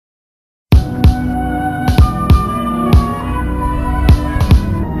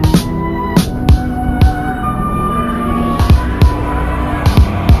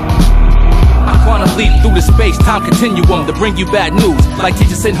time continuum to bring you bad news, like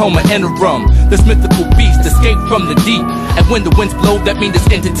teachers sent home an interim. This mythical beast escaped from the deep, and when the winds blow, that means this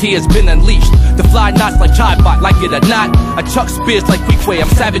entity has been unleashed. To fly knots like Chibot, like it or not, I chuck spears like Weequay. I'm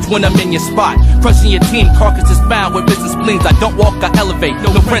savage when I'm in your spot, crushing your team. Carcasses found with missing spleens. I don't walk, I elevate.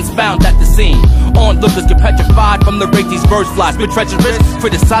 No prints found at the scene. Onlookers get petrified from the rate these birds fly. Spit treacherous,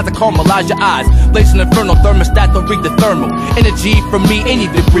 criticize, I caramelize your eyes. Blaze an infernal thermostat, don't read the thermal energy from me.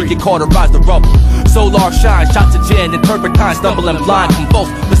 Any debris can cauterize the rubble. Solar shine, shots of gin and turpentine, stumbling blind,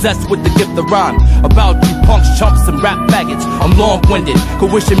 convulsed, possessed with the gift of rhyme. About you punks, chumps, and rap faggots. I'm long-winded,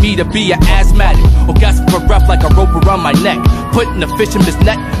 wishing me to be an asthmatic, or gasping for breath like a rope around my neck. Putting a fisherman's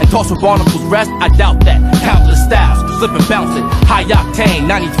net and tossing barnacles rest, I doubt that. Countless styles, slip and bounce it. High octane,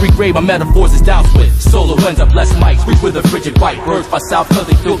 93 grade, my metaphors is doused with. Solo winds up less mics, reach with a frigid bite. Birds by south, cause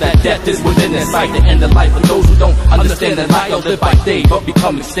they feel that death is within their sight. The end of life for those who don't understand the light. They'll live by day, but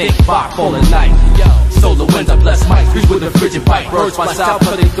become extinct by falling night. Solar winds up less mics, reach with a frigid bite. Birds by south,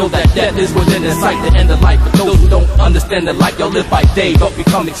 cause they feel that death is within their sight. The end of life for those who don't understand the light. They'll live by day, but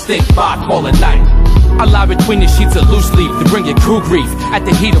become extinct by falling night. I lie between the sheets of loose leaf to bring your crew grief. At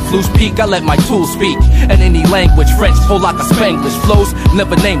the heat of loose peak, I let my tools speak. In any language, French, Polack, or Spanglish. Flows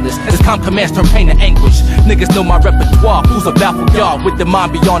never nameless, as calm commands turn pain to anguish. Niggas know my repertoire, fools are baffled y'all. With the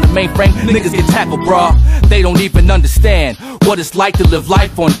mind beyond the mainframe, niggas get tackled, brah. They don't even understand what it's like to live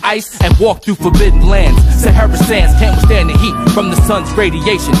life on ice and walk through forbidden lands. Sahara sands can't withstand the heat from the sun's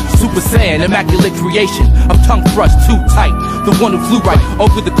radiation. Super Saiyan, immaculate creation of tongue thrust too tight. The one who flew right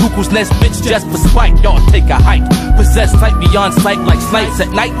over the cuckoo's nest, bitch, just for spite. Y'all take a hike, possess sight beyond sight like snipes at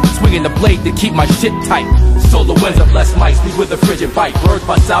night, swinging the blade to keep my shit tight. Solar winds up less mics, me with a frigid bite. Birds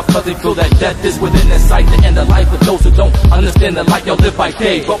by south, cause they feel that death is within their sight. The end of life for those who don't understand the light. Y'all live by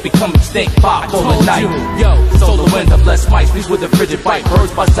day, but become extinct by falling night. Yo, solar winds up less mics, me with a frigid bite.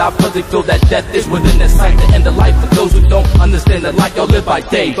 Birds by south, cause they feel that death is within their sight. The end of life for those who don't understand the light. Y'all live by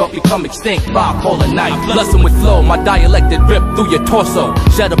day, but become extinct by falling night. Blessing with flow, my dialect that rip through your torso.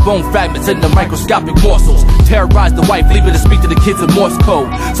 Shatter bone fragments into microscopic morsels. Terrorize the wife, leave her to speak to the kids in Morse code.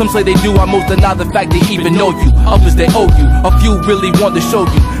 Some say they do, I most deny the fact they even know you. Others they owe you, a few really want to show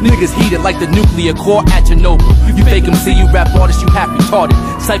you. Niggas heated like the nuclear core at Chernobyl. You fake MC, you rap artists, you half retarded.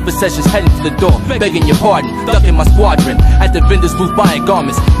 Cypher sessions heading to the door, begging your pardon. Ducking my squadron, at the vendor's booth buying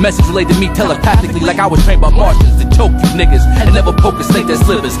garments. Message relayed to me telepathically like I was trained by Martians. To choke you niggas, and never poke a snake that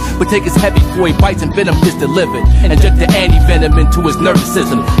slivers. But take his heavy before he bites and venom is delivered. Inject the anti-venom into his nervous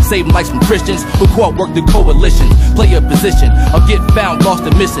system. Saving lives from Christians who caught work through coalitions. Play a position, or get found lost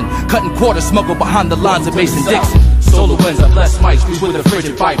and missing. Cutting quarters smuggled behind the lines of Mason Dixon. Solar winds up less mics, we with a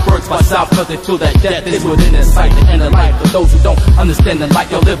frigid bite. Birds by south, cause they feel that death is within their sight. The end of life for those who don't understand the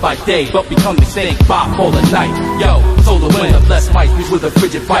light. Y'all live by day, but become extinct by falling night. Yo, solar winds up less mics, we with a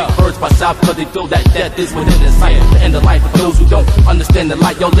frigid bite. Birds by south, cause they feel that death is within their sight. The end of life for those who don't understand the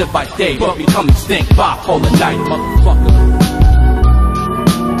light. Y'all live by day, but become extinct by falling night. Motherfucker.